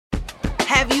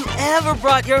Have you ever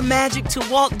brought your magic to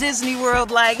Walt Disney World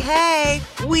like, hey,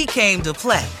 we came to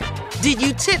play? Did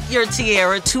you tip your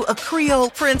tiara to a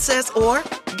Creole princess or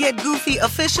get goofy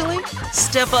officially?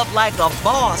 Step up like a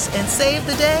boss and save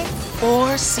the day?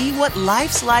 Or see what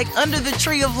life's like under the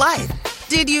tree of life?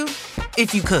 Did you?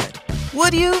 If you could.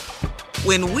 Would you?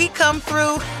 When we come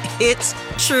through, it's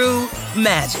true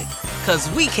magic. 'Cause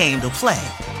we came to play.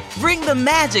 Bring the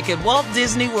magic at Walt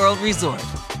Disney World Resort.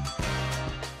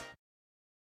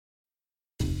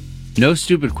 No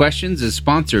Stupid Questions is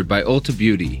sponsored by Ulta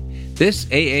Beauty. This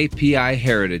AAPI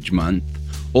Heritage Month,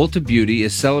 Ulta Beauty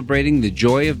is celebrating the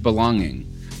joy of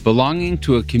belonging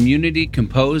to a community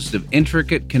composed of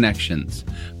intricate connections,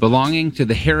 belonging to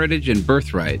the heritage and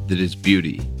birthright that is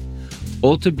beauty.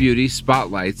 Ulta Beauty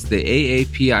spotlights the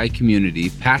AAPI community,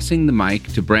 passing the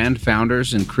mic to brand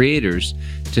founders and creators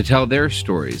to tell their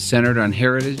stories centered on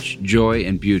heritage, joy,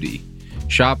 and beauty.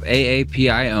 Shop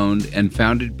AAPI-owned and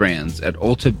founded brands at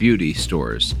Ulta Beauty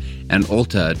stores and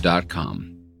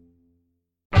Ulta.com.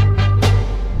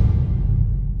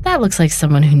 That looks like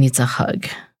someone who needs a hug.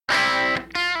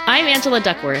 I'm Angela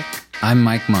Duckworth. I'm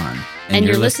Mike Mon. And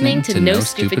you're listening to No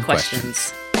Stupid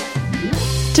Questions.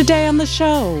 Today on the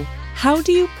show, how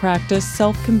do you practice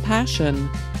self-compassion?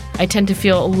 I tend to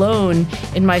feel alone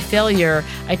in my failure.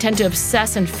 I tend to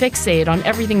obsess and fixate on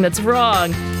everything that's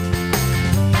wrong.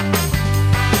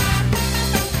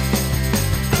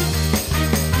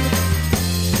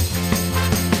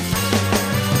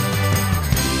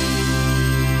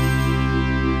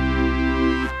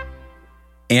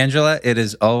 Angela, it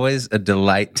is always a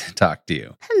delight to talk to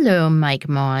you. Hello, Mike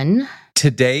Mon.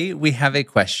 Today, we have a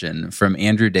question from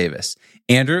Andrew Davis.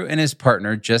 Andrew and his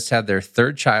partner just had their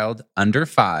third child under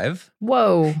 5.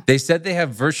 Whoa. They said they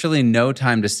have virtually no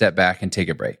time to step back and take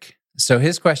a break. So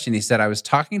his question, he said, I was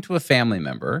talking to a family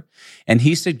member, and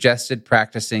he suggested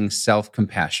practicing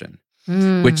self-compassion,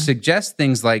 which suggests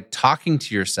things like talking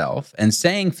to yourself and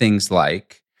saying things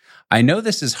like, I know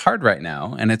this is hard right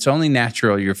now, and it's only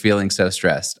natural you're feeling so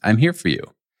stressed. I'm here for you.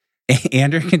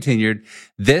 Andrew continued,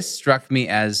 this struck me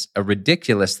as a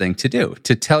ridiculous thing to do,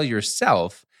 to tell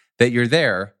yourself that you're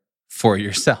there for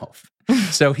yourself.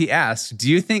 So he asked, do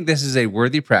you think this is a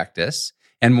worthy practice?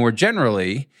 And more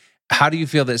generally, how do you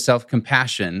feel that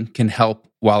self-compassion can help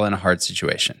while in a hard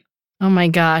situation? Oh my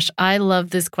gosh, I love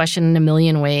this question in a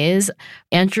million ways.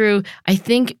 Andrew, I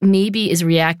think maybe is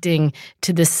reacting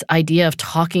to this idea of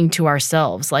talking to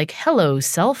ourselves, like, hello,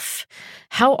 self,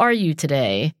 how are you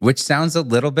today? Which sounds a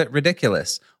little bit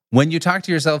ridiculous. When you talk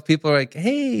to yourself, people are like,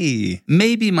 hey,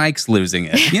 maybe Mike's losing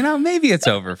it. Maybe it's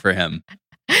over for him.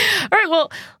 All right,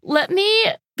 well, let me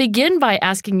begin by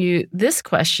asking you this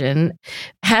question.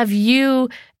 Have you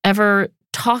ever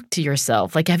talked to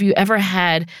yourself? Like, have you ever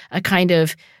had a kind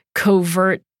of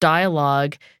covert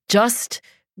dialogue just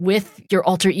with your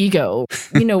alter ego?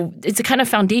 It's a kind of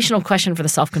foundational question for the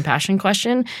self-compassion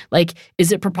question. Like,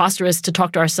 is it preposterous to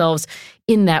talk to ourselves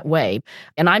in that way?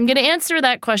 And I'm going to answer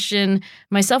that question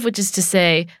myself, which is to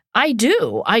say, I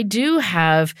do. I do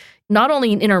have not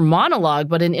only an inner monologue,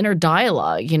 but an inner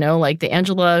dialogue, like the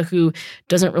Angela who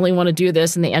doesn't really want to do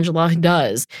this and the Angela who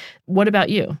does. What about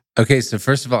you? Okay, so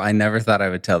first of all, I never thought I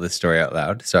would tell this story out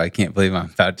loud, so I can't believe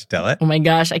I'm about to tell it. Oh my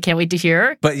gosh, I can't wait to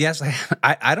hear. But yes,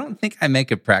 I don't think I make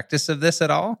a practice of this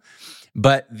at all.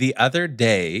 But the other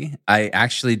day, I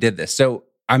actually did this. So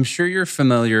I'm sure you're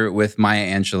familiar with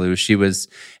Maya Angelou. She was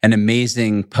an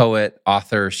amazing poet,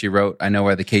 author. She wrote I Know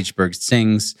Where the Caged Bird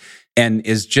Sings, and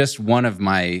is just one of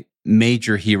my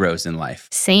major heroes in life.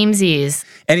 Samesies.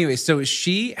 Anyway, so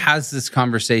she has this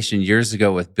conversation years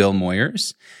ago with Bill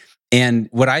Moyers. And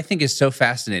what I think is so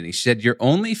fascinating, she said, you're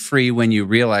only free when you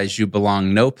realize you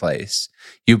belong no place.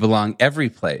 You belong every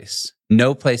place,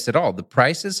 no place at all. The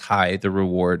price is high. The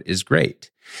reward is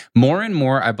great. More and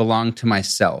more, I belong to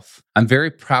myself. I'm very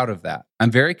proud of that.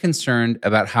 I'm very concerned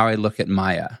about how I look at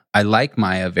Maya. I like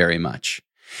Maya very much.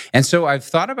 And so I've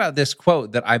thought about this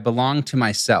quote that I belong to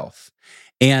myself.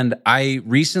 And I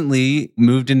recently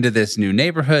moved into this new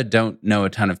neighborhood, don't know a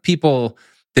ton of people.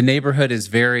 The neighborhood is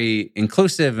very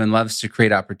inclusive and loves to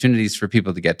create opportunities for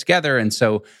people to get together. And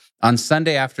so on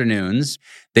Sunday afternoons,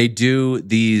 they do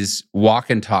these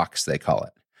walk and talks, they call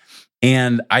it.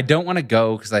 And I don't want to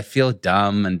go because I feel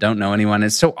dumb and don't know anyone.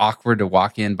 It's so awkward to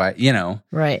walk in by,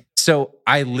 Right. So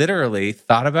I literally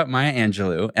thought about Maya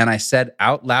Angelou and I said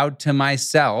out loud to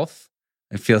myself,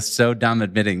 I feel so dumb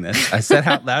admitting this. I said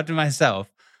out loud to myself,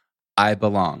 I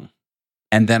belong.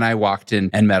 And then I walked in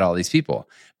and met all these people.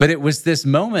 But it was this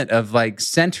moment of like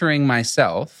centering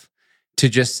myself to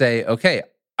just say, okay,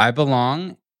 I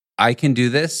belong. I can do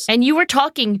this. And you were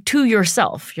talking to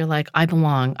yourself. You're like, I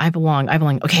belong, I belong, I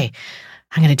belong. Okay,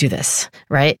 I'm going to do this,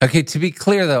 right? Okay, to be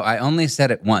clear, though, I only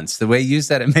said it once. The way you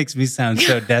said it makes me sound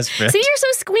so desperate. See, you're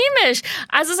so squeamish.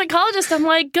 As a psychologist, I'm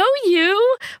like, go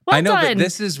you. Well I know, done. but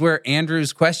this is where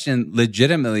Andrew's question,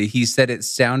 legitimately, he said it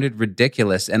sounded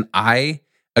ridiculous. And I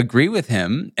agree with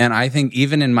him. And I think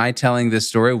even in my telling this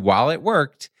story, while it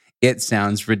worked, it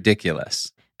sounds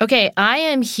ridiculous. Okay, I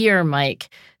am here, Mike,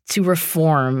 to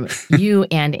reform you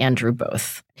and Andrew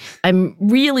both. I'm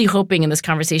really hoping in this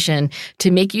conversation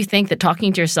to make you think that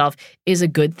talking to yourself is a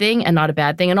good thing and not a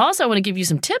bad thing. And also I want to give you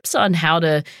some tips on how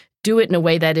to do it in a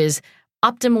way that is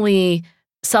optimally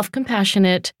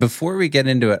self-compassionate. Before we get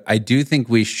into it, I do think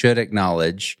we should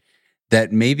acknowledge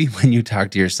that maybe when you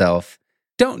talk to yourself,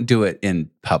 don't do it in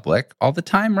public all the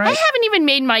time, right? I haven't even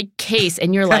made my case,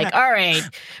 and you're like, all right,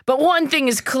 but one thing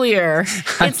is clear.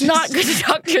 It's not good to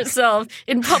talk to yourself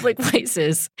in public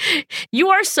places. You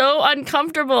are so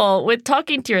uncomfortable with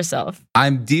talking to yourself.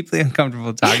 I'm deeply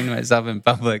uncomfortable talking to myself in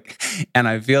public, and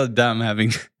I feel dumb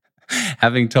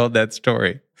having told that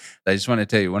story. I just want to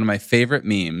tell you, one of my favorite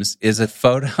memes is a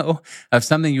photo of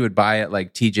something you would buy at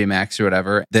like TJ Maxx or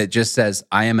whatever that just says,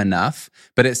 I am enough,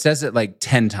 but it says it like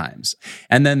 10 times.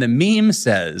 And then the meme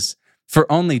says,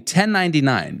 for only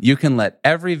 $10.99, you can let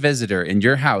every visitor in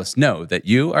your house know that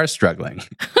you are struggling.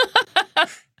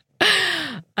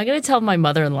 I got to tell my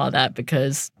mother-in-law that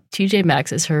because TJ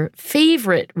Maxx is her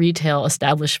favorite retail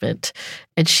establishment.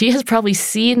 And she has probably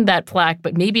seen that plaque,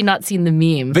 but maybe not seen the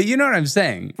meme. But you know what I'm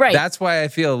saying? Right. That's why I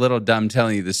feel a little dumb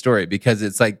telling you the story, because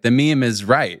it's like the meme is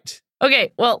right.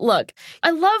 Okay, well, look, I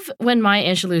love when Maya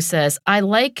Angelou says, I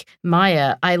like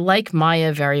Maya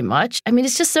very much. I mean,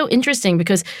 it's just so interesting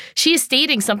because she is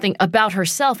stating something about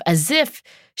herself as if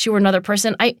she were another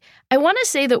person. I want to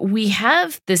say that we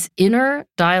have this inner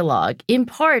dialogue in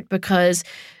part because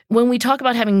when we talk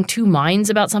about having two minds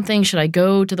about something, should I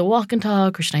go to the walk and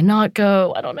talk or should I not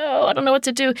go? I don't know. I don't know what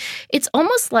to do. It's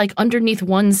almost like underneath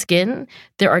one skin,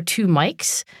 there are two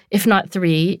mics, if not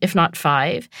three, if not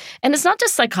five. And it's not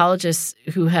just psychologists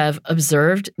who have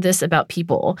observed this about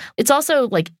people. It's also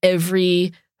like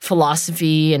every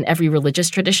philosophy and every religious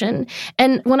tradition.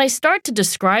 And when I start to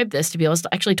describe this to be able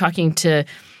to actually talking to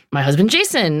my husband,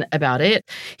 Jason, about it,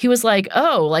 he was like,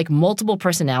 oh, like multiple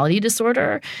personality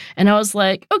disorder. And I was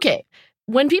like, okay,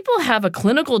 when people have a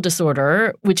clinical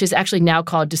disorder, which is actually now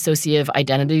called dissociative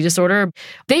identity disorder,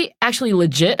 they actually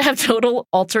legit have total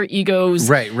alter egos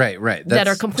Right. that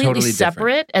are completely totally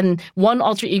separate. And one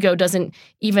alter ego doesn't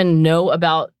even know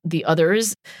about the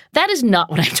others. That is not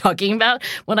what I'm talking about.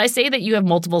 When I say that you have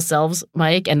multiple selves,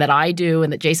 Mike, and that I do,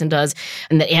 and that Jason does,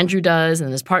 and that Andrew does, and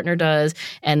his partner does,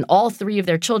 and all three of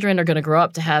their children are going to grow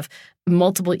up to have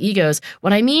multiple egos,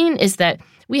 what I mean is that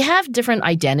we have different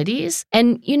identities.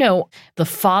 And, you know, the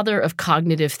father of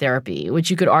cognitive therapy,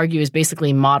 which you could argue is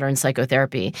basically modern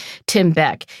psychotherapy, Tim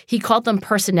Beck, he called them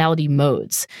personality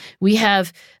modes. We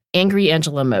have Angry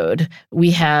Angela mode.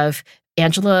 We have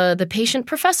Angela, the patient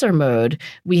professor mode.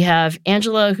 We have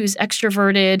Angela who's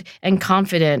extroverted and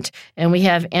confident. And we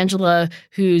have Angela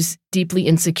who's deeply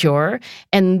insecure.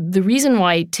 And the reason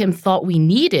why Tim thought we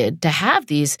needed to have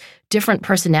these different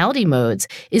personality modes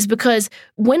is because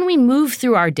when we move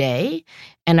through our day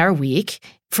and our week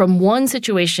from one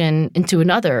situation into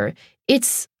another,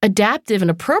 it's adaptive and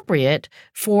appropriate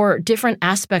for different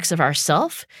aspects of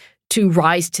ourself to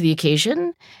rise to the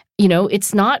occasion. You know,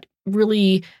 it's not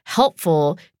really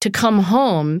helpful to come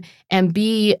home and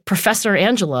be Professor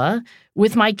Angela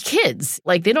with my kids.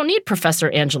 Like, they don't need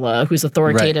Professor Angela, who's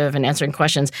authoritative and answering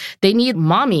questions. They need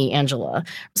Mommy Angela.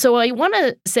 So I want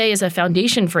to say as a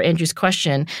foundation for Andrew's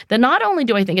question that not only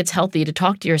do I think it's healthy to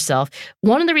talk to yourself,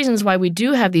 one of the reasons why we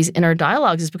do have these inner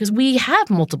dialogues is because we have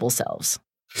multiple selves.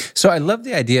 So I love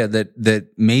the idea that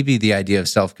maybe the idea of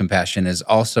self-compassion is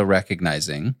also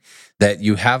recognizing that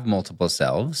you have multiple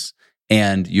selves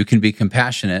and you can be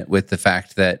compassionate with the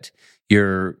fact that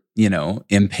you're, you know,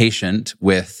 impatient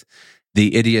with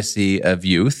the idiocy of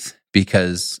youth,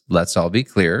 because let's all be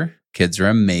clear, kids are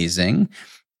amazing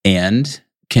and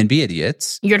can be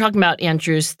idiots. You're talking about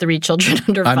Andrew's 3 children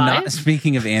under 5? I'm not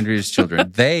speaking of Andrew's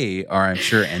children. They are, I'm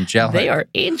sure, angelic. They are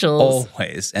angels.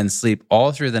 Always, and sleep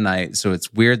all through the night. So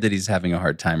it's weird that he's having a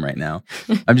hard time right now.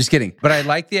 I'm just kidding. But I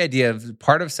like the idea of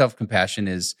part of self-compassion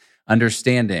is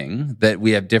understanding that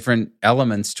we have different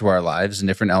elements to our lives and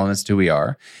different elements to who we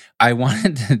are. I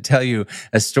wanted to tell you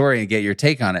a story and get your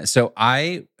take on it. So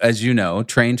I, as you know,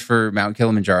 trained for Mount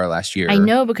Kilimanjaro last year. I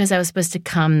know, because I was supposed to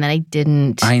come, then I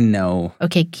didn't. I know.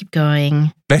 Okay, keep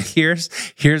going. But here's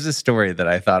a story that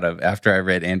I thought of after I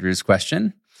read Andrew's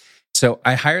question. So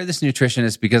I hired this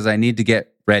nutritionist because I need to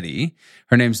get ready.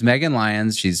 Her name's Megan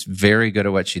Lyons. She's very good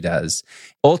at what she does.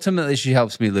 Ultimately, she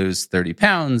helps me lose 30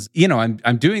 pounds.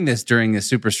 I'm doing this during a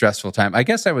super stressful time. I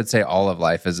guess I would say all of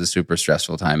life is a super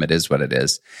stressful time. It is what it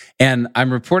is. And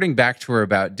I'm reporting back to her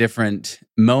about different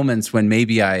moments when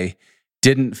maybe I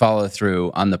didn't follow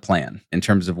through on the plan in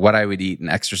terms of what I would eat and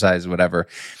exercise, whatever.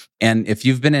 And if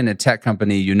you've been in a tech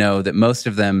company, you know that most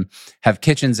of them have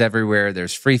kitchens everywhere.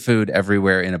 There's free food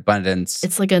everywhere in abundance.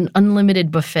 It's like an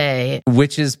unlimited buffet.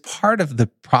 Which is part of the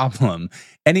problem.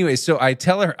 Anyway, so I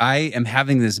tell her I am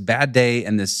having this bad day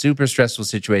and this super stressful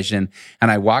situation.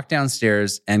 And I walked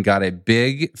downstairs and got a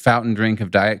big fountain drink of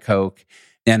Diet Coke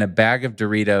and a bag of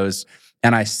Doritos.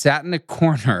 And I sat in a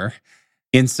corner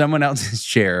in someone else's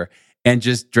chair and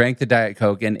just drank the Diet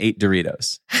Coke and ate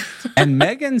Doritos. And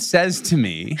Megan says to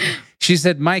me, she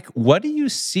said, Mike, what do you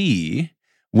see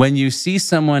when you see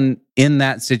someone in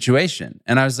that situation?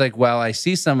 And I was like, well, I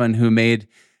see someone who made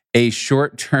a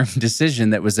short-term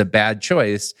decision that was a bad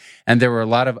choice. And there were a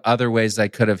lot of other ways I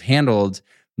could have handled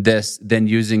this than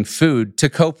using food to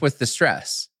cope with the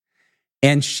stress.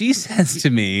 And she says to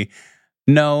me,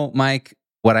 no, Mike,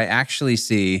 what I actually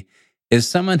see is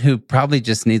someone who probably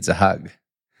just needs a hug.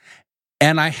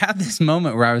 And I had this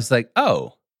moment where I was like,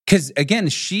 oh, because again,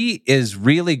 she is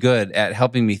really good at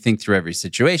helping me think through every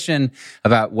situation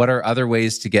about what are other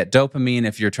ways to get dopamine.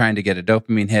 If you're trying to get a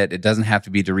dopamine hit, it doesn't have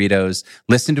to be Doritos.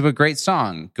 Listen to a great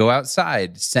song, go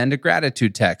outside, send a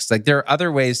gratitude text. Like there are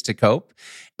other ways to cope.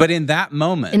 But in that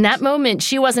moment,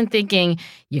 she wasn't thinking,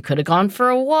 you could have gone for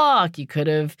a walk. You could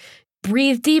have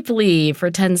breathed deeply for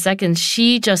 10 seconds.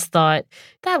 She just thought,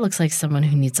 that looks like someone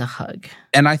who needs a hug.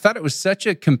 And I thought it was such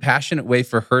a compassionate way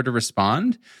for her to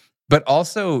respond, but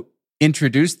also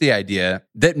introduced the idea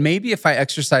that maybe if I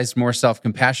exercised more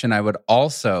self-compassion, I would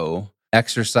also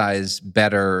exercise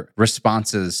better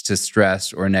responses to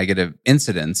stress or negative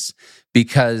incidents,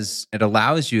 because it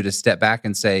allows you to step back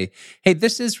and say, hey,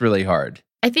 this is really hard.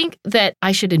 I think that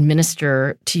I should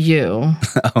administer to you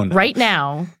right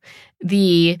now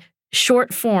the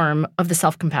short form of the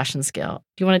self-compassion scale.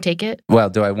 Do you want to take it? Well,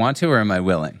 do I want to or am I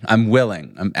willing? I'm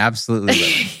willing. I'm absolutely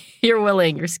willing. You're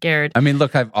willing. You're scared. I mean,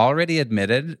 look, I've already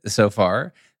admitted so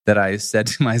far that I said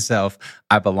to myself,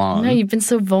 I belong. No, you've been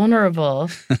so vulnerable.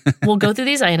 We'll go through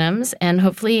these items, and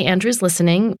hopefully Andrew's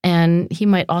listening, and he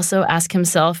might also ask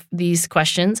himself these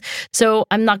questions. So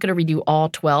I'm not going to read you all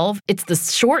 12. It's the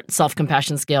short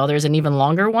self-compassion scale. There's an even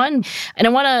longer one. And I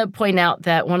want to point out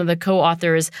that one of the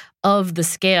co-authors of the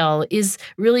scale is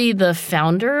really the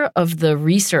founder of the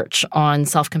research on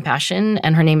self-compassion,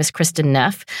 and her name is Kristen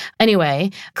Neff. Anyway,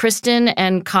 Kristen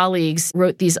and colleagues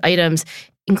wrote these items,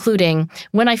 including,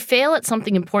 when I fail at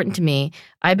something important to me,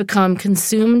 I become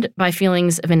consumed by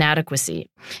feelings of inadequacy.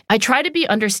 I try to be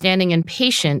understanding and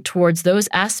patient towards those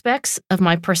aspects of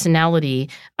my personality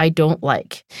I don't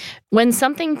like. When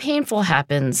something painful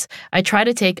happens, I try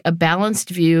to take a balanced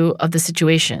view of the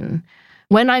situation.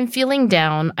 When I'm feeling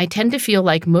down, I tend to feel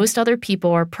like most other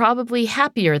people are probably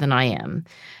happier than I am.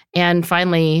 And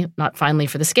finally, not finally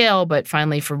for the scale, but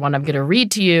finally for one I'm going to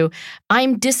read to you,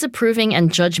 I'm disapproving and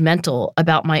judgmental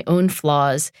about my own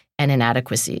flaws and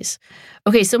inadequacies.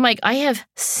 Okay, so Mike, I have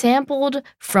sampled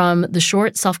from the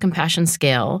short self-compassion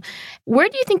scale. Where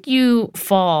do you think you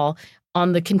fall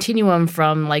on the continuum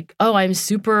from like, oh, I'm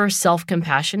super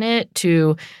self-compassionate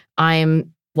to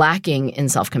I'm lacking in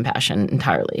self-compassion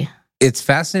entirely? It's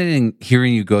fascinating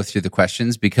hearing you go through the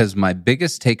questions, because my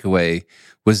biggest takeaway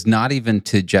was not even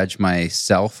to judge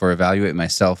myself or evaluate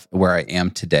myself where I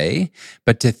am today,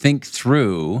 but to think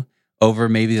through over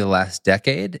maybe the last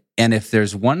decade. And if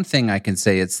there's one thing I can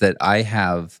say, it's that I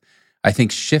have, I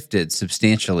think, shifted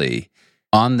substantially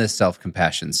on the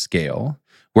self-compassion scale,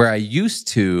 where I used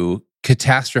to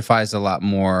catastrophize a lot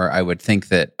more. I would think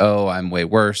that, oh, I'm way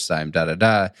worse, I'm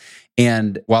da-da-da.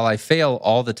 And while I fail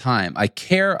all the time, I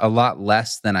care a lot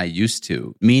less than I used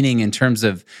to, meaning in terms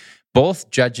of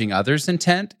both judging others'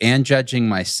 intent and judging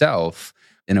myself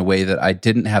in a way that I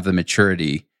didn't have the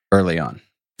maturity early on.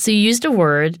 So you used a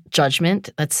word, judgment,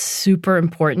 that's super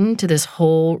important to this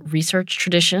whole research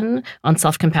tradition on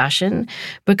self-compassion,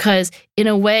 because in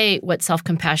a way, what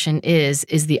self-compassion is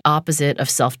the opposite of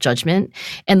self-judgment.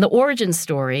 And the origin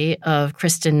story of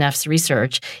Kristen Neff's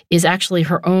research is actually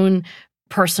her own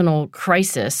personal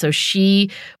crisis. So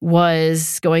she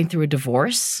was going through a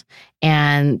divorce,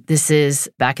 and this is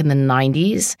back in the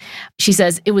 90s. She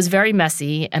says, it was very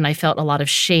messy, and I felt a lot of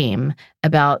shame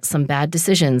about some bad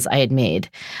decisions I had made.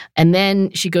 And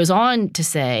then she goes on to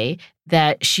say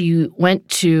that she went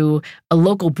to a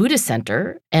local Buddhist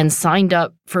center and signed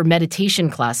up for meditation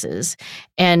classes.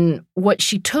 And what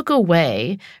she took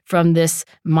away from this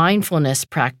mindfulness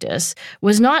practice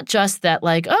was not just that,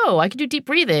 like, oh, I can do deep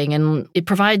breathing and it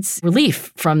provides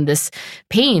relief from this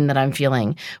pain that I'm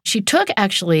feeling. She took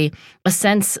actually a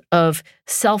sense of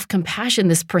self-compassion,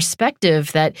 this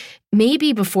perspective that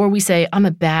maybe before we say, I'm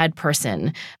a bad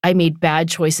person, I made bad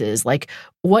choices, like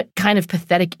what kind of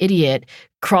pathetic idiot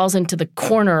crawls into the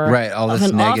corner all of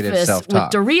this an negative office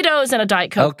self-talk with Doritos and a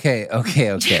Diet Coke?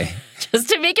 Okay. Just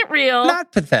to make it real.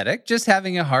 Not pathetic, just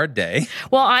having a hard day.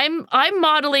 Well, I'm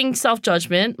modeling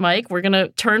self-judgment, Mike. We're going to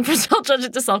turn from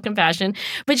self-judgment to self-compassion.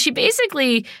 But she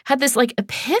basically had this like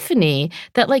epiphany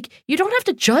that like you don't have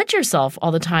to judge yourself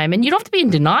all the time and you don't have to be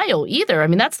in denial either. I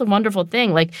mean, that's the wonderful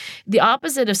thing. Like the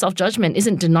opposite of self-judgment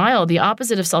isn't denial. The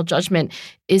opposite of self-judgment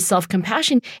is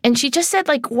self-compassion. And she just said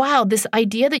like, wow, this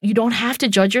idea that you don't have to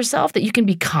judge yourself, that you can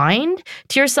be kind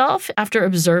to yourself after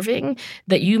observing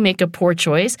that you make a poor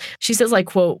choice. She says like,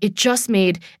 quote, it just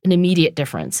made an immediate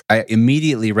difference. I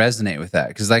immediately resonate with that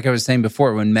because like I was saying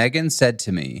before, when Megan said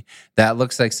to me, that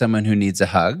looks like someone who needs a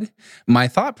hug, my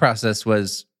thought process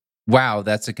was, wow,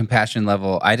 that's a compassion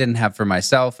level I didn't have for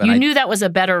myself. And you knew that was a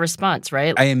better response,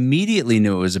 right? I immediately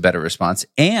knew it was a better response.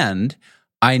 And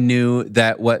I knew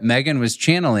that what Megan was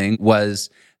channeling was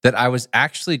that I was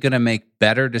actually going to make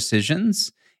better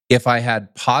decisions if I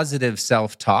had positive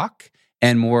self-talk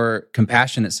and more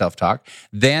compassionate self-talk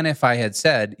than if I had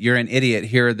said, you're an idiot,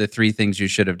 here are the 3 things you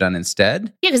should have done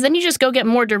instead. Yeah, because then you just go get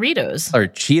more Doritos. Or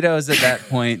Cheetos at that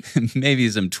point, maybe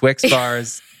some Twix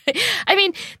bars. I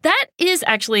mean, that is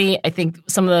actually, I think,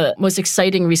 some of the most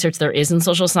exciting research there is in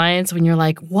social science when you're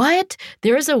like, what?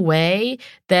 There is a way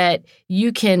that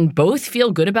you can both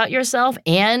feel good about yourself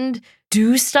and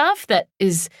do stuff that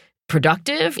is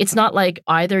productive. It's not like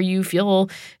either you feel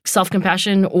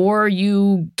self-compassion or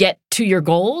you get to your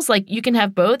goals. Like you can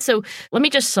have both. So let me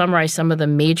just summarize some of the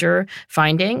major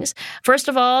findings. First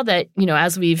of all, that,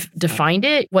 as we've defined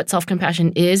it, what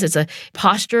self-compassion is, it's a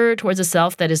posture towards a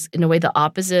self that is in a way the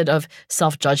opposite of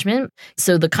self-judgment.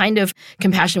 So the kind of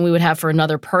compassion we would have for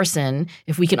another person,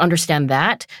 if we can understand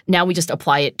that, now we just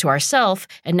apply it to ourselves.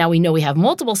 And now we know we have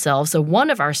multiple selves. So one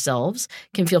of ourselves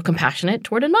can feel compassionate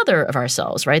toward another of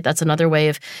ourselves, right? That's another way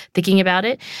of thinking about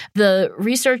it. The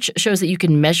research shows that you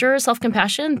can measure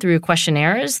self-compassion through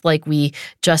questionnaires like we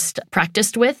just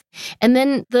practiced with. And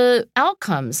then the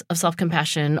outcomes of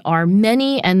self-compassion are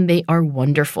many and they are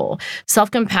wonderful.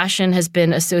 Self-compassion has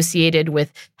been associated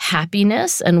with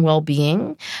happiness and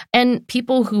well-being. And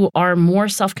people who are more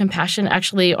self-compassion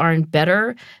actually are in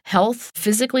better health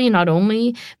physically, not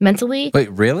only mentally.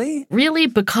 Wait, really? Really,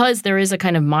 because there is a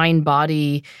kind of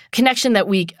mind-body connection that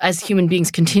we as human beings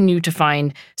continue to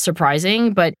find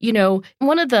surprising. But,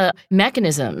 one of the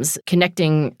mechanisms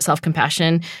connecting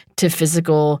self-compassion to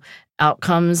physical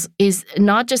outcomes is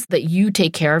not just that you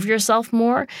take care of yourself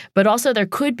more, but also there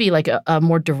could be like a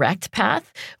more direct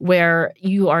path where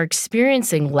you are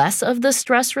experiencing less of the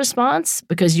stress response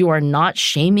because you are not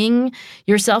shaming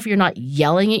yourself, you're not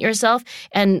yelling at yourself.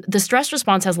 And the stress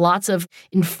response has lots of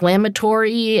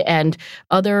inflammatory and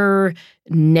other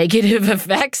negative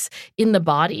effects in the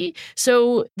body.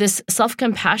 So this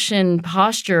self-compassion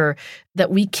posture that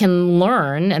we can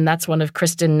learn, and that's one of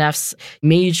Kristen Neff's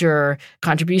major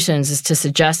contributions, is to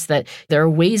suggest that there are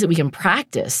ways that we can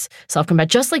practice self-compassion.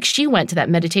 Just like she went to that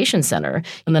meditation center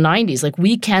in the 90s, like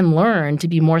we can learn to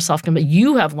be more self-compassionate.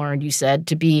 You have learned, you said,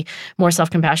 to be more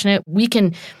self-compassionate. We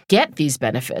can get these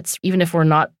benefits, even if we're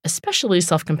not especially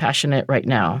self-compassionate right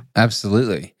now.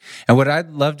 Absolutely. And what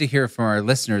I'd love to hear from our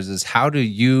listeners is how do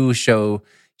you show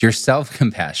your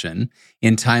self-compassion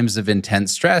in times of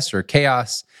intense stress or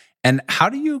chaos? And how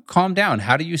do you calm down?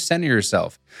 How do you center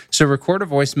yourself? So record a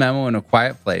voice memo in a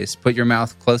quiet place, put your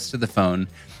mouth close to the phone,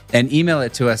 and email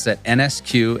it to us at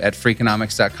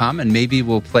nsq@freakonomics.com, and maybe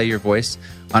we'll play your voice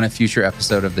on a future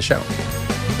episode of the show.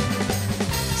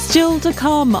 Still to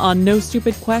come on No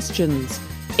Stupid Questions,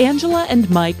 Angela and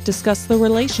Mike discuss the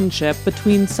relationship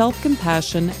between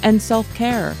self-compassion and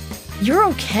self-care. You're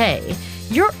okay.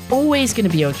 You're always going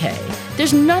to be okay.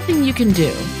 There's nothing you can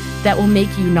do that will make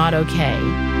you not okay.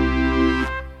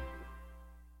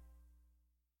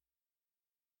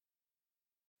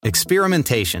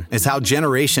 Experimentation is how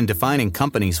generation-defining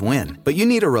companies win. But you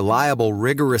need a reliable,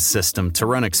 rigorous system to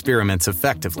run experiments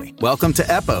effectively. Welcome to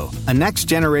EPO, a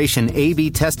next-generation A/B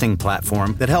testing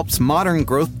platform that helps modern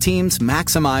growth teams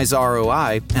maximize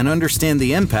ROI and understand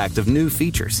the impact of new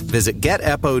features. Visit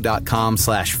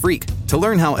getepo.com/freak To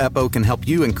learn how EPO can help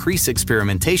you increase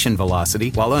experimentation velocity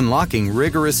while unlocking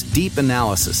rigorous, deep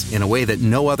analysis in a way that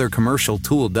no other commercial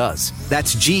tool does.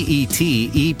 That's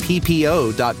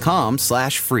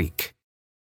GETEPPO.com/freak.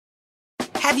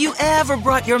 Have you ever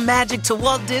brought your magic to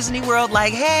Walt Disney World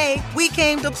like, hey, we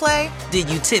came to play? Did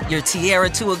you tip your tiara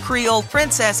to a Creole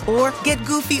princess or get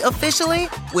goofy officially?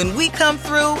 When we come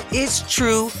through, it's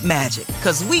true magic,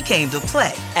 because we came to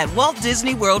play at Walt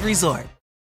Disney World Resort.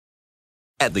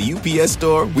 At the UPS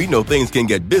Store, we know things can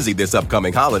get busy this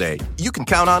upcoming holiday. You can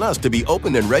count on us to be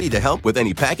open and ready to help with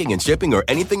any packing and shipping or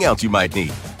anything else you might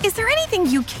need. Is there anything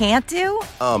you can't do?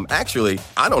 Actually,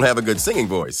 I don't have a good singing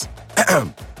voice.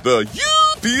 The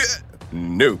UPS...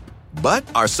 Nope. But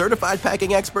our certified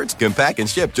packing experts can pack and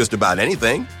ship just about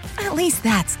anything. At least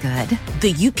that's good.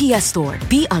 The UPS Store.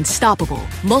 Be unstoppable.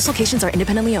 Most locations are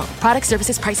independently owned. Product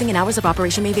services, pricing, and hours of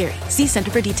operation may vary. See Center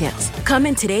for details. Come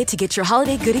in today to get your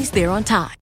holiday goodies there on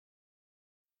time.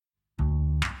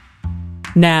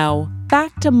 Now,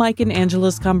 back to Mike and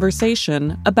Angela's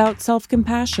conversation about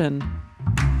self-compassion.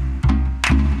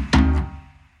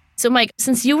 So, Mike,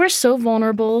 since you were so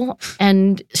vulnerable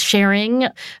and sharing,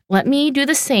 let me do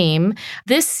the same.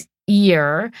 This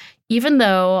year, even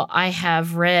though I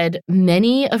have read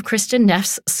many of Kristin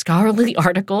Neff's scholarly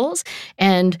articles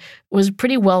and was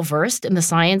pretty well-versed in the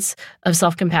science of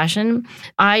self-compassion,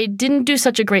 I didn't do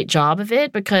such a great job of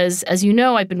it because, as you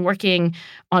know, I've been working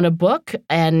on a book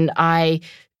and I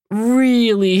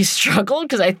really struggled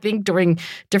because I think during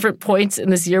different points in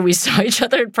this year we saw each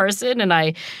other in person and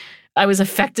I was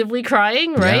effectively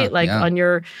crying, right? On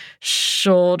your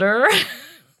shoulder.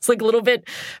 It's like a little bit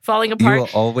falling apart. You will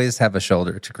always have a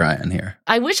shoulder to cry on here.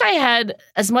 I wish I had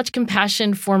as much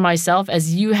compassion for myself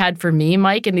as you had for me,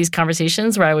 Mike, in these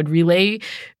conversations where I would relay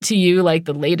to you like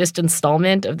the latest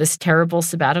installment of this terrible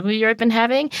sabbatical year I've been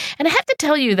having. And I have to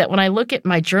tell you that when I look at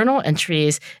my journal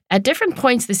entries at different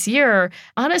points this year,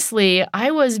 honestly, I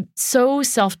was so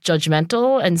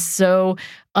self-judgmental and so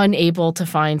unable to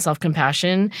find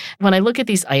self-compassion. When I look at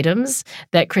these items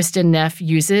that Kristin Neff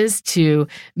uses to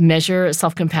measure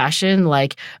self-compassion,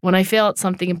 like when I fail at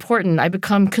something important, I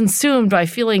become consumed by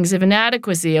feelings of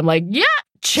inadequacy. I'm like, yeah,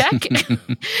 check.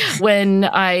 When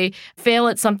I fail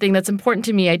at something that's important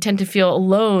to me, I tend to feel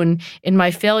alone in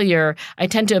my failure. I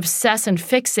tend to obsess and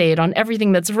fixate on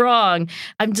everything that's wrong.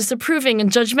 I'm disapproving and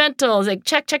judgmental. It's like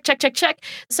check, check, check, check, check.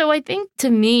 So I think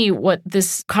to me, what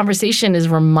this conversation is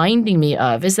reminding me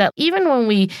of is that even when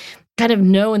we kind of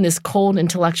know in this cold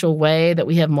intellectual way that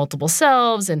we have multiple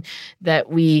selves and that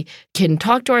we can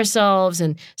talk to ourselves,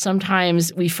 and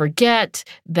sometimes we forget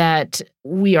that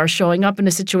we are showing up in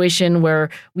a situation where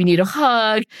we need a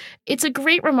hug. It's a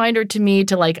great reminder to me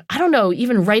to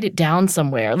even write it down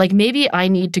somewhere. Like maybe I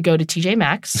need to go to TJ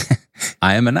Maxx.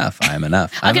 I am enough. I am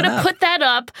enough. I'm going to put that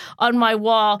up on my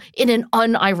wall in an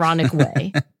unironic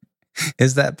way.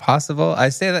 Is that possible? I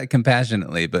say that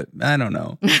compassionately, but I don't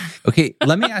know. Okay,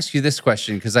 let me ask you this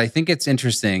question because I think it's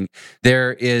interesting.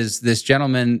 There is this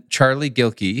gentleman, Charlie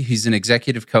Gilkey. He's an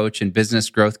executive coach and business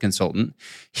growth consultant.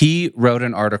 He wrote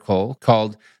an article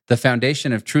called "The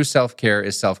Foundation of True Self-Care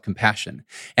is Self-Compassion."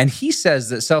 And he says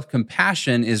that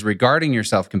self-compassion is regarding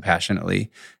yourself compassionately.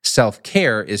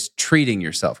 Self-care is treating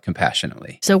yourself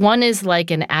compassionately. So one is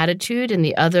like an attitude and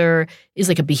the other is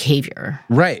like a behavior.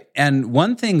 Right. And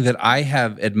one thing that I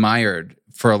have admired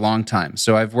for a long time.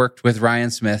 So I've worked with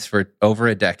Ryan Smith for over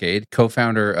a decade,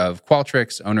 co-founder of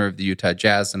Qualtrics, owner of the Utah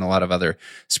Jazz, and a lot of other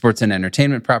sports and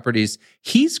entertainment properties.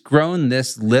 He's grown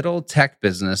this little tech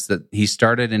business that he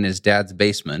started in his dad's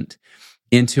basement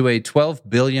into a $12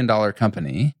 billion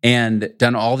company and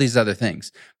done all these other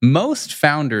things. Most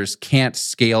founders can't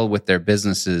scale with their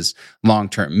businesses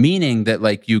long-term, meaning that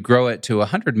like you grow it to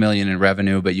 100 million in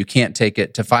revenue, but you can't take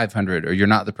it to 500, or you're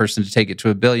not the person to take it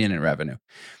to $1 billion in revenue.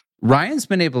 Ryan's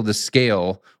been able to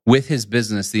scale with his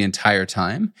business the entire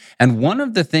time. And one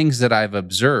of the things that I've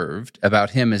observed about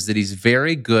him is that he's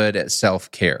very good at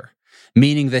self-care,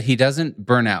 meaning that he doesn't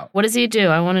burn out. What does he do?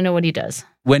 I want to know what he does.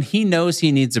 When he knows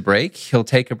he needs a break, he'll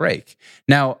take a break.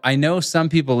 Now, I know some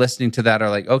people listening to that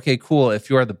are like, okay, cool, if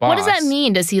you're the boss. What does that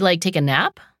mean? Does he like take a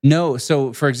nap? No.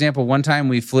 So, for example, one time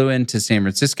we flew into San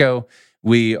Francisco.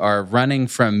 We are running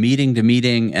from meeting to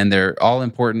meeting, and they're all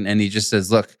important. And he just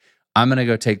says, look, I'm going to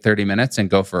go take 30 minutes and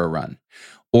go for a run.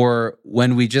 Or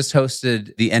when we just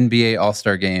hosted the NBA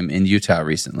All-Star Game in Utah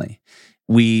recently,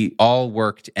 we all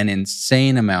worked an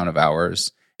insane amount of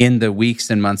hours in the weeks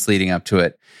and months leading up to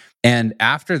it. And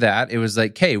after that, it was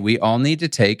like, hey, we all need to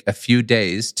take a few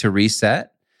days to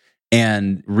reset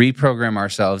and reprogram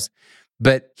ourselves.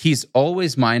 But he's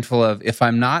always mindful of, if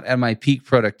I'm not at my peak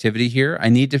productivity here, I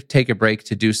need to take a break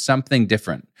to do something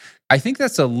different. I think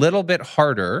that's a little bit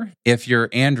harder if you're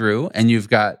Andrew and you've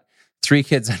got 3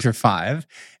 kids under 5.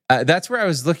 That's where I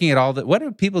was looking at what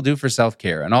do people do for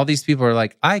self-care? And all these people are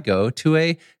like, I go to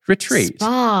a retreat.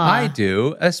 Spa. I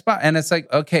do a spa. And it's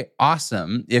like, okay,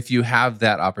 awesome if you have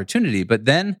that opportunity. But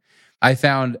then I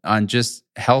found on just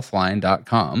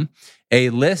healthline.com a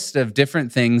list of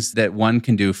different things that one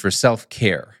can do for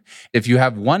self-care. If you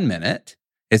have 1 minute,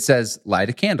 it says light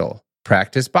a candle,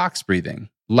 practice box breathing,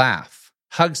 laugh,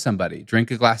 hug somebody, drink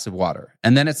a glass of water.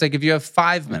 And then it's like, if you have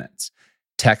 5 minutes,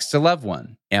 text a loved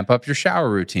one, amp up your shower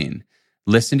routine,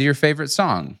 listen to your favorite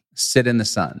song, sit in the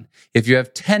sun. If you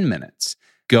have 10 minutes,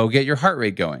 go get your heart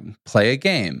rate going, play a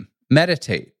game,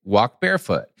 meditate, walk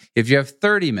barefoot. If you have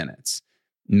 30 minutes,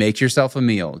 make yourself a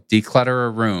meal, declutter a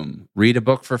room, read a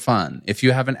book for fun. If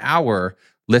you have an hour,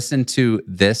 listen to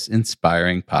this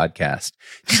inspiring podcast.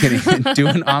 Just kidding. Do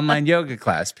an online yoga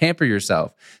class, pamper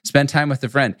yourself, spend time with a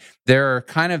friend. There are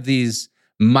kind of these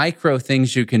micro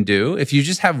things you can do if you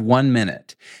just have 1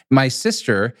 minute. My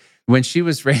sister, when she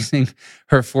was raising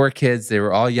her 4 kids, they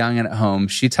were all young and at home,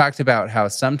 she talked about how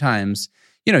sometimes,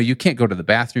 you can't go to the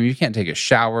bathroom, you can't take a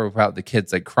shower without the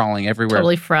kids like crawling everywhere.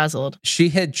 Totally frazzled. She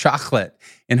hid chocolate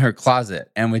in her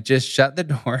closet and would just shut the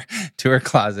door to her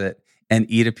closet and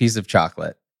eat a piece of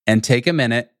chocolate and take a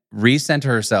minute, recenter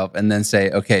herself, and then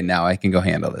say, okay, now I can go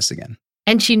handle this again.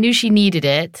 And she knew she needed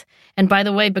it. And by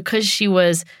the way, because she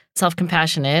was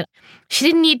self-compassionate, she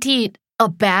didn't need to eat a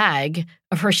bag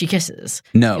of Hershey Kisses.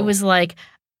 No. It was like,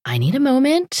 I need a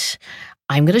moment.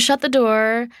 I'm going to shut the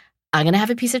door. I'm going to have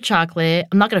a piece of chocolate.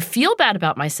 I'm not going to feel bad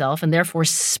about myself and therefore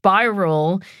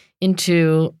spiral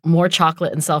into more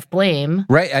chocolate and self-blame.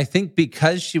 Right. I think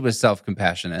because she was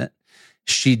self-compassionate,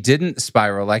 she didn't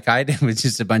spiral like I did with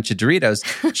just a bunch of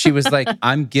Doritos. She was like,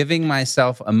 I'm giving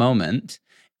myself a moment.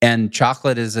 And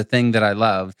chocolate is a thing that I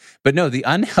love. But no, the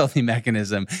unhealthy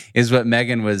mechanism is what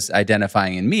Megan was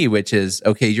identifying in me, which is,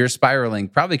 okay, you're spiraling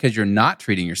probably because you're not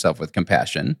treating yourself with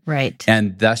compassion. Right.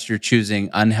 And thus you're choosing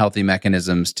unhealthy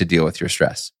mechanisms to deal with your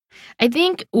stress. I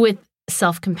think with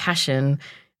self-compassion,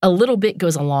 a little bit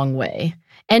goes a long way.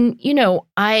 And,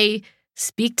 I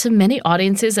speak to many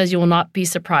audiences, as you will not be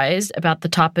surprised, about the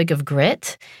topic of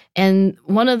grit. And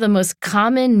one of the most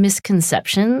common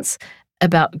misconceptions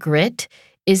about grit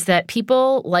is that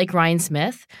people like Ryan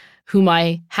Smith, whom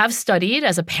I have studied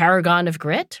as a paragon of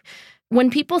grit,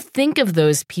 when people think of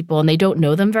those people and they don't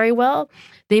know them very well,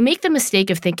 they make the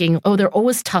mistake of thinking, oh, they're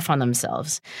always tough on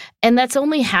themselves. And that's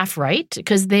only half right,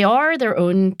 because they are their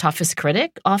own toughest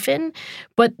critic often,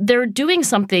 but they're doing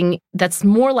something that's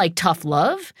more like tough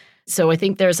love. So I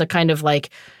think there's a kind of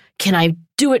like, can I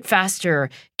do it faster?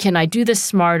 Can I do this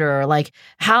smarter? Like,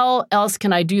 how else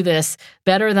can I do this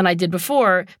better than I did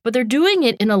before? But they're doing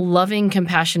it in a loving,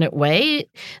 compassionate way.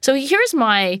 So here's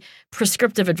my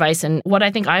prescriptive advice and what I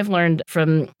think I've learned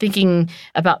from thinking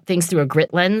about things through a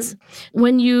grit lens.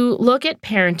 When you look at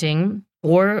parenting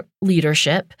or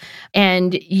leadership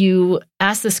and you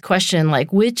ask this question,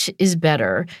 like, which is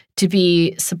better, to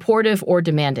be supportive or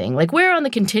demanding? Like, where on the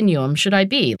continuum should I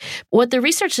be? What the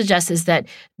research suggests is that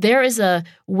there is a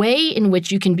way in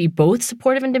which you can be both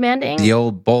supportive and demanding. The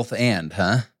old both and,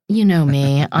 huh? You know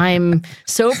me, I'm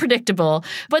so predictable.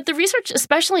 But the research,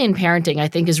 especially in parenting, I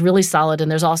think is really solid.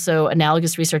 And there's also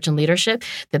analogous research in leadership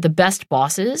that the best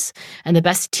bosses and the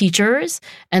best teachers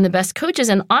and the best coaches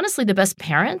and honestly the best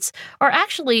parents are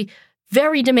actually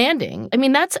very demanding. I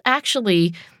mean, that's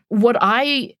actually what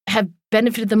I have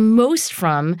benefited the most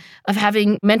from of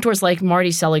having mentors like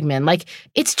Marty Seligman. Like,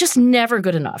 it's just never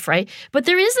good enough, right? But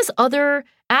there is this other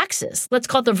axis. Let's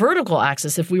call it the vertical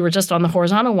axis if we were just on the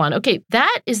horizontal one. Okay,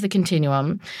 that is the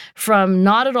continuum from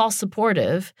not at all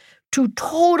supportive to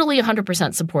totally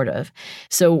 100% supportive.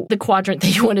 So the quadrant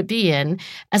that you want to be in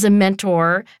as a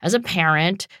mentor, as a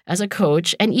parent, as a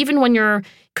coach, and even when you're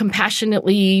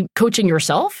compassionately coaching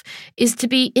yourself, is to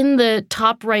be in the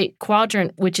top right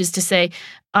quadrant, which is to say,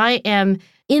 I am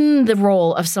in the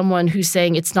role of someone who's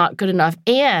saying it's not good enough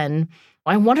and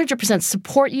I 100%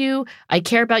 support you, I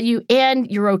care about you, and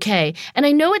you're okay. And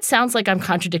I know it sounds like I'm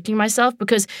contradicting myself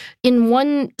because in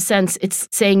one sense, it's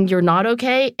saying you're not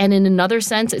okay, and in another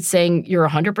sense, it's saying you're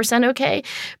 100% okay.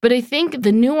 But I think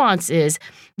the nuance is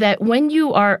that when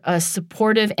you are a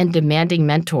supportive and demanding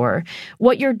mentor,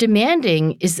 what you're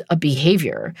demanding is a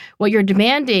behavior. What you're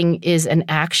demanding is an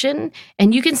action,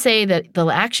 and you can say that the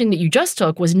action that you just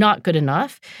took was not good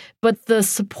enough, but the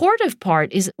supportive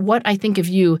part is what I think of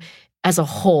you as a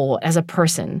whole, as a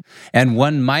person. And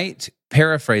one might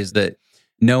paraphrase that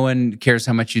no one cares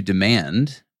how much you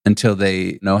demand, until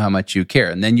they know how much you care.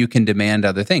 And then you can demand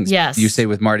other things. Yes. You say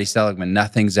with Marty Seligman,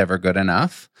 nothing's ever good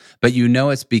enough, but you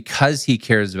know it's because he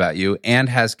cares about you and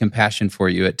has compassion for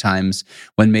you at times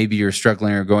when maybe you're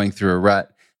struggling or going through a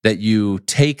rut, that you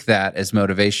take that as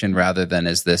motivation rather than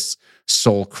as this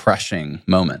soul-crushing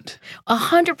moment.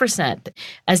 100%.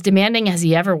 As demanding as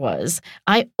he ever was,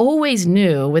 I always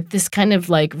knew with this kind of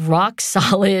like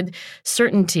rock-solid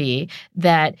certainty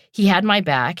that he had my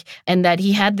back and that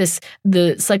he had this,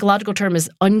 the psychological term is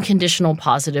unconditional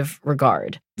positive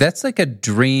regard. That's like a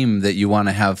dream that you want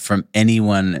to have from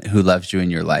anyone who loves you in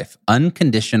your life.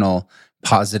 Unconditional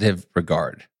positive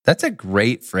regard. That's a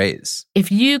great phrase.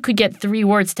 If you could get 3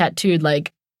 words tattooed,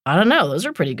 like, I don't know, those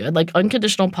are pretty good, like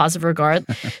unconditional positive regard.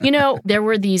 You know, there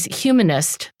were these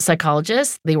humanist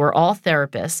psychologists. They were all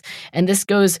therapists. And this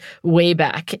goes way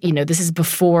back. You know, this is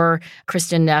before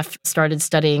Kristin Neff started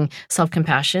studying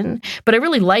self-compassion. But I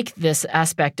really like this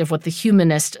aspect of what the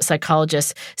humanist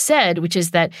psychologists said, which is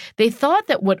that they thought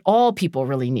that what all people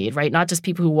really need, right, not just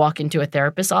people who walk into a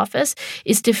therapist's office,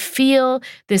 is to feel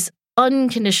this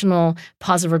unconditional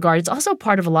positive regard. It's also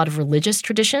part of a lot of religious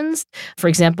traditions. For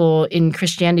example, in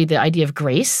Christianity, the idea of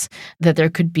grace, that there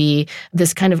could be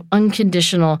this kind of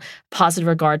unconditional positive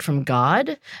regard from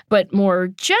God. But more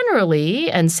generally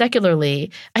and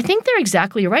secularly, I think they're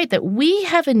exactly right that we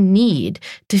have a need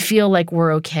to feel like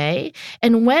we're okay.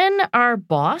 And when our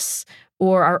boss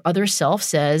or our other self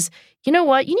says, you know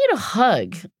what? You need a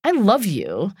hug. I love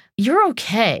you. You're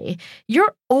okay.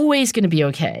 You're always going to be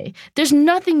okay. There's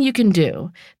nothing you can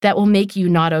do that will make you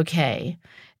not okay.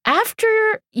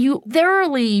 After you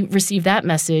thoroughly receive that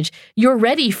message, you're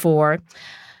ready for,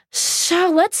 so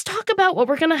let's talk about what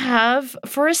we're going to have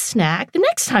for a snack the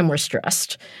next time we're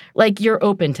stressed. Like, you're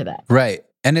open to that. Right.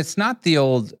 And it's not the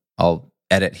old, I'll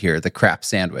edit here, the crap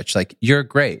sandwich. Like, you're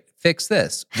great. Fix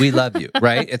this. We love you,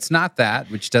 right? It's not that,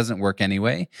 which doesn't work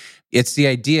anyway. It's the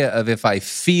idea of if I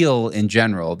feel in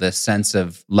general this sense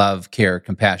of love, care,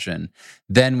 compassion,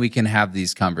 then we can have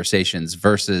these conversations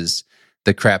versus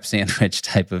the crap sandwich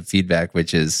type of feedback,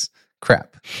 which is crap.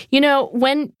 You know,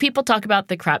 when people talk about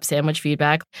the crap sandwich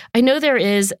feedback, I know there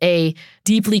is a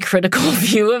deeply critical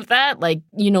view of that. Like,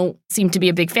 you don't seem to be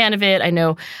a big fan of it. I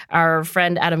know our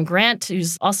friend Adam Grant,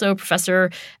 who's also a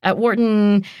professor at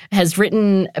Wharton, has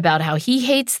written about how he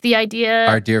hates the idea.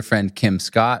 Our dear friend Kim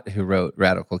Scott, who wrote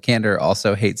Radical Candor,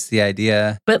 also hates the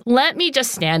idea. But let me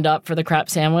just stand up for the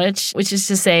crap sandwich, which is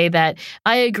to say that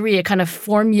I agree, a kind of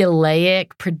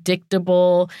formulaic,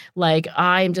 predictable, like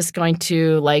I'm just going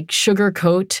to like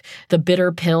sugarcoat the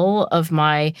bitter pill of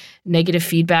my negative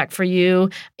feedback for you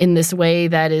in this way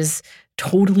that is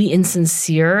totally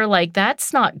insincere. Like,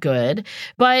 that's not good.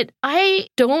 But I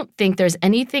don't think there's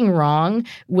anything wrong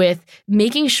with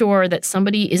making sure that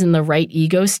somebody is in the right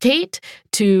ego state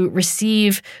to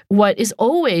receive what is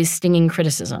always stinging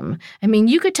criticism. I mean,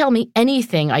 you could tell me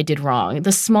anything I did wrong,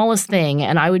 the smallest thing,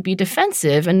 and I would be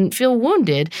defensive and feel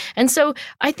wounded. And so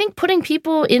I think putting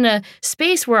people in a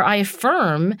space where I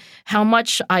affirm how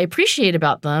much I appreciate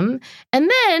about them, and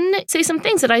then say some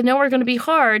things that I know are going to be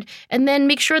hard, and then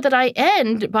make sure that I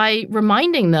end by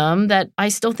reminding them that I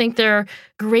still think they're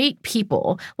great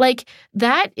people. Like,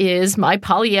 that is my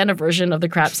Pollyanna version of the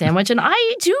crap sandwich. And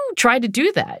I do try to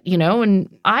do that, you know, and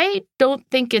I don't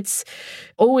think it's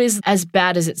always as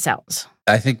bad as it sounds.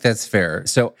 I think that's fair.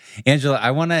 So, Angela, I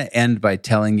want to end by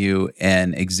telling you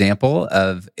an example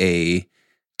of a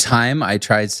time I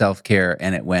tried self-care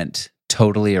and it went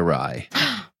totally awry.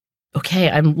 Okay,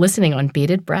 I'm listening on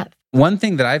bated breath. One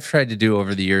thing that I've tried to do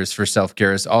over the years for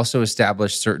self-care is also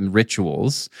establish certain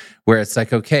rituals where it's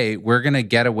like, okay, we're going to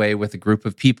get away with a group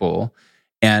of people.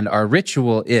 And our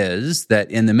ritual is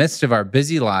that in the midst of our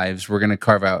busy lives, we're going to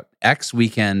carve out X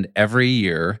weekend every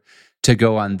year to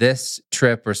go on this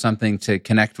trip or something to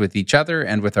connect with each other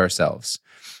and with ourselves.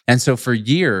 And so for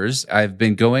years, I've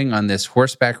been going on this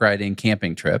horseback riding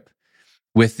camping trip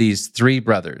with these 3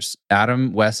 brothers,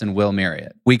 Adam, Wes, and Will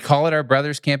Marriott. We call it our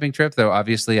brothers camping trip, though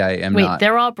obviously I am not. Wait,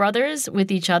 they're all brothers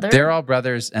with each other? They're all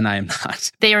brothers, and I am not.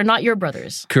 They are not your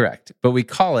brothers? Correct. But we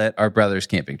call it our brothers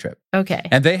camping trip. Okay.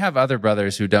 And they have other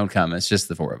brothers who don't come. It's just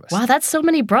the 4 of us. Wow, that's so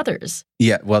many brothers.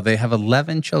 Yeah, well, they have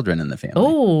 11 children in the family.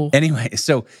 Oh. Anyway,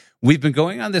 so we've been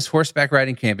going on this horseback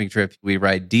riding camping trip. We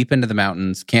ride deep into the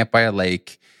mountains, camp by a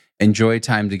lake, enjoy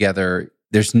time together.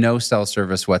 There's no cell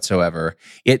service whatsoever.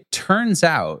 It turns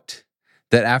out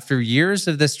that after years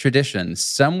of this tradition,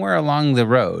 somewhere along the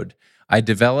road, I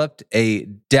developed a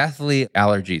deathly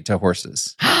allergy to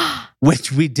horses,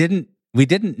 which we didn't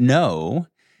know.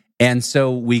 And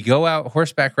so we go out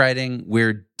horseback riding.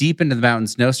 We're deep into the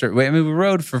mountains. We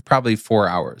rode for probably 4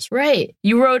 hours. Right.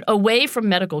 You rode away from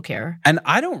medical care. And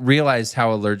I don't realize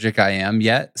how allergic I am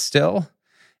yet still.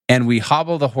 And we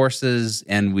hobble the horses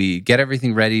and we get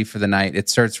everything ready for the night. It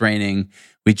starts raining.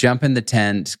 We jump in the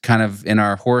tent, kind of in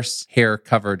our horse hair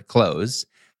covered clothes.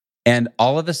 And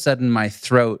all of a sudden, my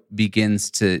throat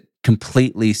begins to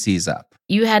completely seize up.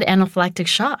 You had anaphylactic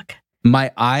shock.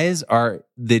 My eyes are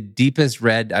the deepest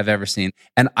red I've ever seen.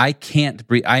 And I can't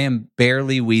breathe. I am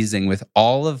barely wheezing with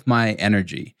all of my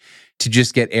energy to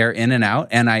just get air in and out.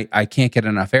 And I can't get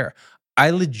enough air. I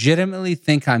legitimately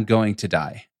think I'm going to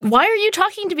die. Why are you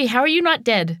talking to me? How are you not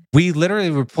dead? We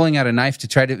literally were pulling out a knife to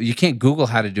try to, you can't Google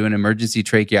how to do an emergency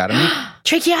tracheotomy.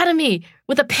 Tracheotomy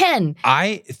with a pen.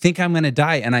 I think I'm going to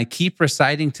die. And I keep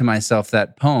reciting to myself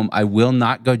that poem, I will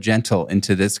not go gentle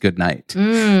into this good night.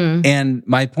 And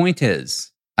my point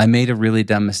is, I made a really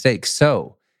dumb mistake.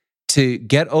 So to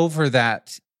get over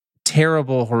that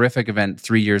terrible, horrific event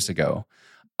 3 years ago,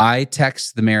 I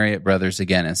text the Marriott brothers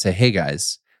again and say, hey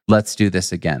guys, let's do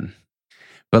this again.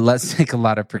 But let's take a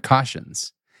lot of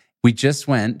precautions. We just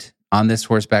went on this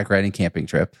horseback riding camping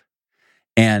trip,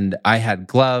 and I had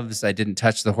gloves. I didn't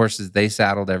touch the horses. They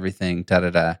saddled everything,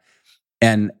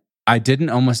 And I didn't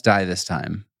almost die this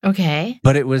time. Okay.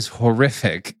 But it was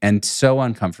horrific and so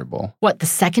uncomfortable. What, the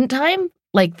second time?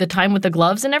 Like the time with the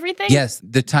gloves and everything? Yes,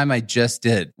 the time I just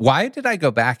did. Why did I go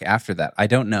back after that? I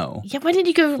don't know. Yeah, why did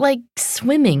you go like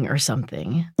swimming or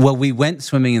something? Well, we went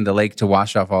swimming in the lake to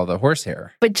wash off all the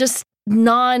horsehair. But just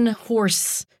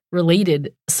non-horse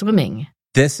related swimming.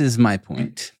 This is my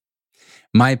point.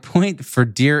 My point for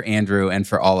dear Andrew and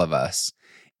for all of us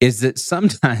is that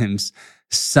sometimes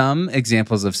some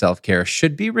examples of self-care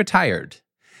should be retired.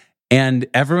 And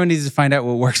everyone needs to find out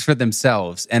what works for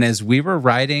themselves. And as we were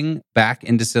riding back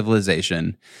into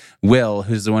civilization, Will,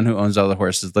 who's the one who owns all the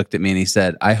horses, looked at me and he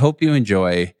said, I hope you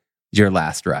enjoy your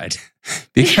last ride.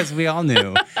 Because we all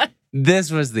knew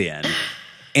this was the end.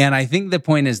 And I think the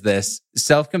point is this: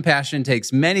 self-compassion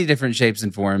takes many different shapes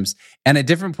and forms. And at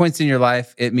different points in your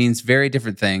life, it means very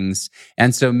different things.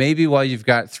 And so maybe while you've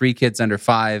got 3 kids under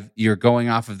 5, you're going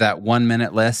off of that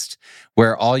 1-minute list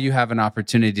where all you have an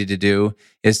opportunity to do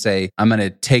is say, I'm going to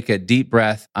take a deep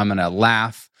breath. I'm going to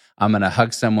laugh. I'm going to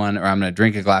hug someone, or I'm going to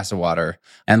drink a glass of water.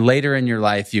 And later in your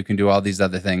life, you can do all these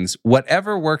other things.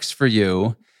 Whatever works for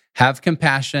you. Have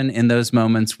compassion in those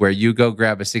moments where you go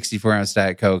grab a 64-ounce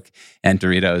Diet Coke and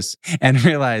Doritos and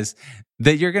realize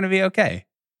that you're going to be okay.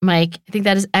 Mike, I think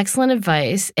that is excellent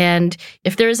advice. And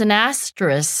if there is an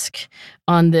asterisk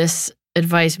on this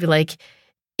advice, be like,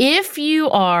 if you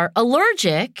are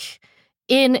allergic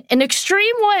in an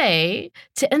extreme way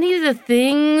to any of the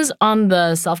things on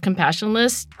the self-compassion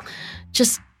list,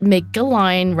 just make a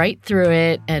line right through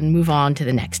it and move on to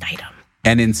the next item.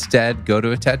 And instead, go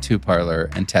to a tattoo parlor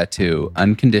and tattoo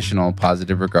unconditional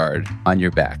positive regard on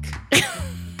your back.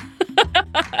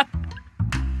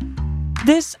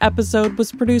 This episode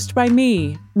was produced by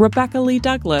me, Rebecca Lee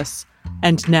Douglas.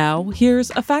 And now, here's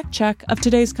a fact check of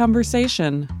today's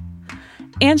conversation.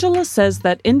 Angela says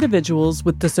that individuals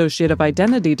with dissociative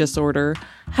identity disorder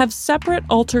have separate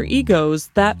alter egos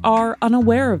that are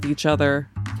unaware of each other.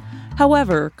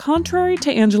 However, contrary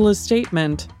to Angela's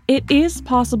statement, it is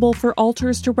possible for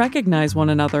alters to recognize one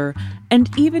another and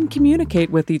even communicate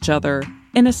with each other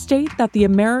in a state that the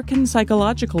American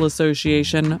Psychological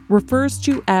Association refers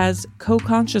to as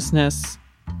co-consciousness.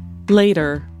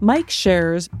 Later, Mike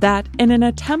shares that in an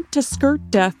attempt to skirt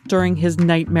death during his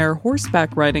nightmare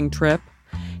horseback riding trip,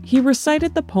 he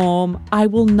recited the poem, I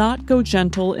Will Not Go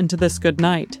Gentle Into This Good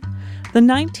Night, the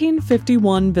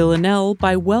 1951 villanelle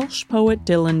by Welsh poet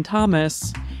Dylan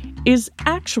Thomas, is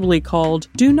actually called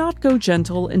Do Not Go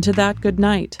Gentle Into That Good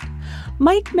Night.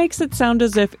 Mike makes it sound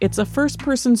as if it's a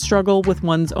first-person struggle with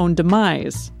one's own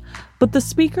demise, but the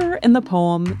speaker in the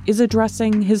poem is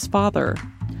addressing his father.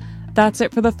 That's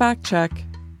it for the fact check.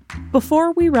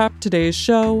 Before we wrap today's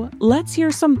show, let's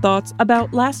hear some thoughts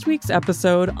about last week's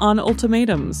episode on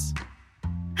ultimatums.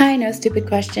 Hi, No Stupid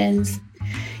Questions.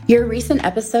 Your recent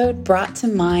episode brought to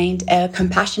mind a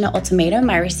compassionate ultimatum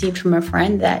I received from a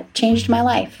friend that changed my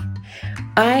life.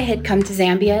 I had come to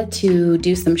Zambia to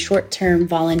do some short-term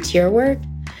volunteer work.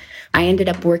 I ended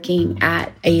up working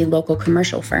at a local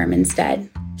commercial firm instead.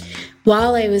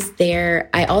 While I was there,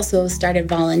 I also started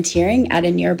volunteering at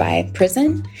a nearby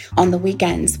prison on the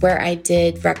weekends where I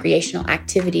did recreational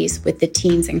activities with the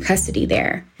teens in custody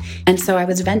there. And so I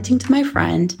was venting to my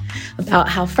friend about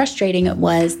how frustrating it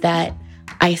was that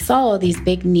I saw all these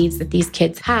big needs that these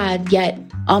kids had, yet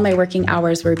all my working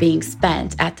hours were being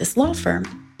spent at this law firm.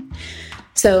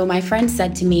 So my friend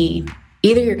said to me,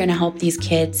 Either you're going to help these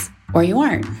kids or you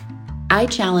aren't. I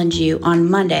challenge you on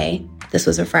Monday, this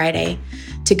was a Friday,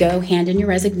 to go hand in your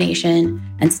resignation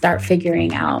and start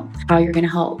figuring out how you're going to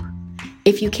help.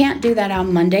 If you can't do that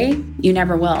on Monday, you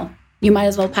never will. You might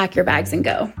as well pack your bags and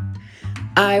go.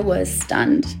 I was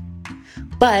stunned.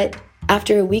 But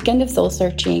after a weekend of soul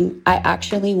searching, I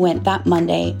actually went that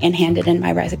Monday and handed in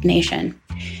my resignation.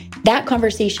 That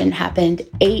conversation happened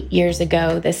 8 years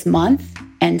ago this month.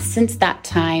 And since that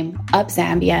time, Up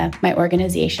Zambia, my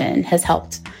organization, has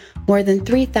helped more than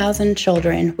 3,000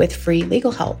 children with free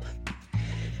legal help.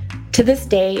 To this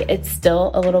day, it's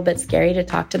still a little bit scary to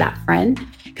talk to that friend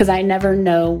because I never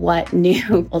know what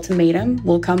new ultimatum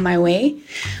will come my way.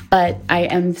 But I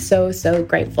am so, so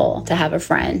grateful to have a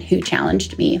friend who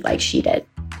challenged me like she did.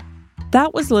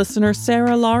 That was listener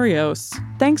Sarah Larios.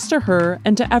 Thanks to her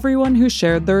and to everyone who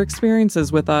shared their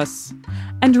experiences with us.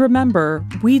 And remember,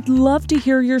 we'd love to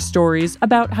hear your stories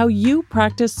about how you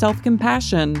practice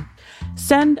self-compassion.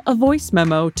 Send a voice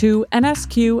memo to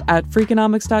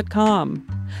nsq@freakonomics.com,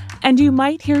 and you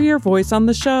might hear your voice on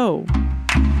the show.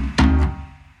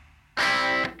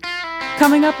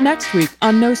 Coming up next week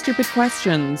on No Stupid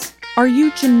Questions, are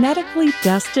you genetically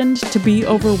destined to be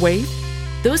overweight?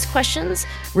 Those questions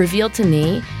revealed to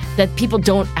me that people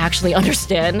don't actually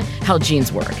understand how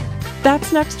genes work.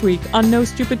 That's next week on No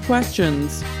Stupid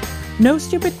Questions. No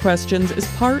Stupid Questions is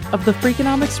part of the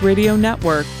Freakonomics Radio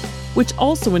Network, which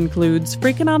also includes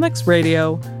Freakonomics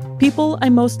Radio, People I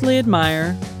Mostly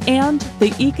Admire, and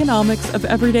The Economics of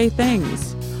Everyday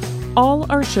Things. All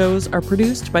our shows are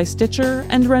produced by Stitcher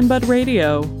and Renbud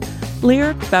Radio.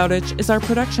 Lyric Bowditch is our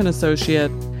production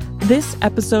associate. This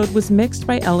episode was mixed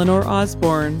by Eleanor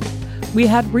Osborne. We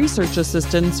had research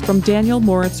assistance from Daniel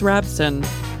Moritz-Rabson.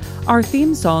 Our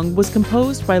theme song was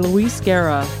composed by Luis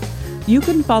Guerra. You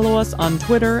can follow us on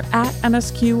Twitter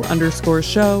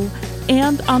 @NSQ_show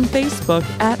and on Facebook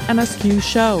 @NSQ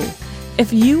Show.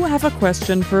 If you have a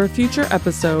question for a future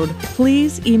episode,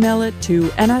 please email it to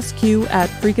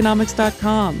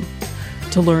nsq@freakonomics.com.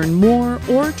 To learn more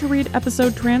or to read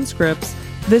episode transcripts,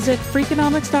 visit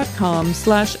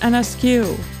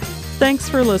freakonomics.com/NSQ. Thanks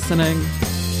for listening.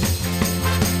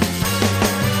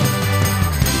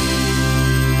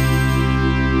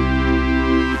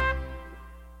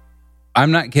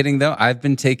 I'm not kidding, though. I've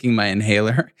been taking my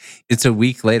inhaler. It's a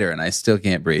week later, and I still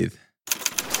can't breathe.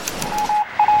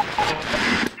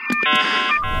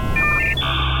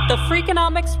 The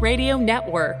Freakonomics Radio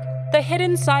Network, the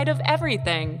hidden side of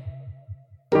everything.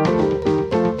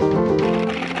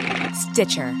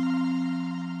 Stitcher.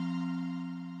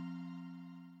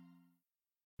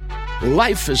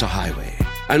 Life is a highway,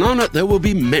 and on it there will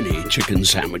be many chicken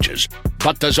sandwiches.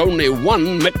 But there's only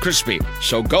one McCrispy.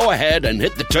 So go ahead and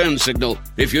hit the turn signal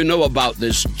if you know about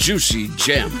this juicy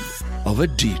gem of a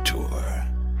detour.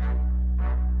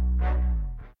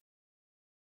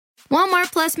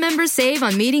 Walmart Plus members save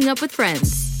on meeting up with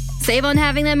friends. Save on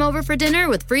having them over for dinner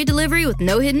with free delivery with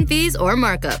no hidden fees or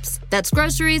markups. That's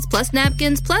groceries, plus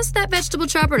napkins, plus that vegetable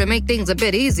chopper to make things a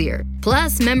bit easier.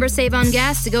 Plus, members save on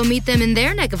gas to go meet them in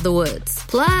their neck of the woods.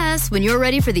 Plus, when you're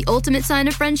ready for the ultimate sign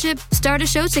of friendship, start a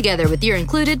show together with your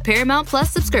included Paramount Plus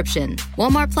subscription.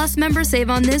 Walmart Plus members save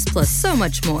on this plus so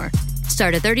much more.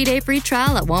 Start a 30-day free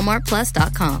trial at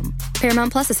walmartplus.com.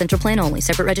 Paramount Plus Essential Plan only.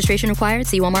 Separate registration required.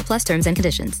 See Walmart Plus terms and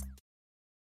conditions.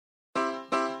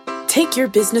 Take your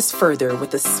business further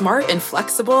with the smart and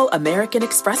flexible American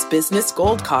Express Business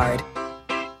Gold Card.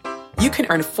 You can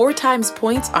earn 4 times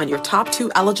points on your top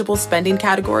 2 eligible spending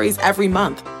categories every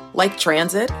month, like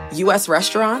transit, U.S.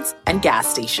 restaurants, and gas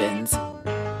stations.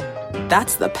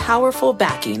 That's the powerful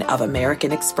backing of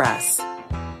American Express.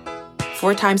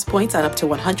 4 times points on up to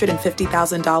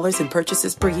 $150,000 in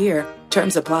purchases per year.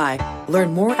 Terms apply.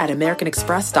 Learn more at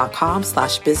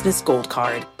americanexpress.com/business gold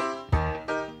card.